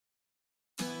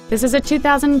This is a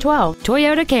 2012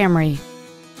 Toyota Camry.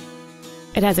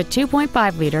 It has a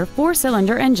 2.5-liter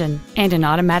four-cylinder engine and an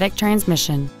automatic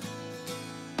transmission.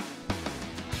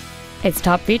 Its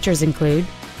top features include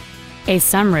a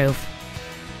sunroof,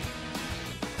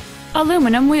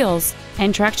 aluminum wheels,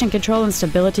 and traction control and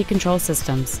stability control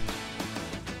systems.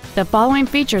 The following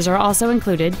features are also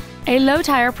included: a low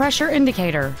tire pressure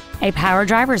indicator, a power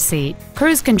driver's seat,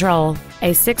 cruise control,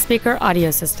 a 6-speaker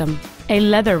audio system, a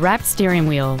leather-wrapped steering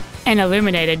wheel, an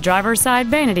illuminated driver's side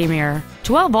vanity mirror,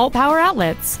 12-volt power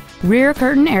outlets, rear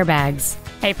curtain airbags,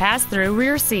 a pass-through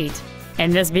rear seat,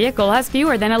 and this vehicle has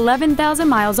fewer than 11,000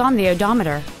 miles on the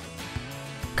odometer.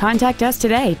 Contact us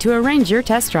today to arrange your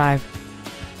test drive.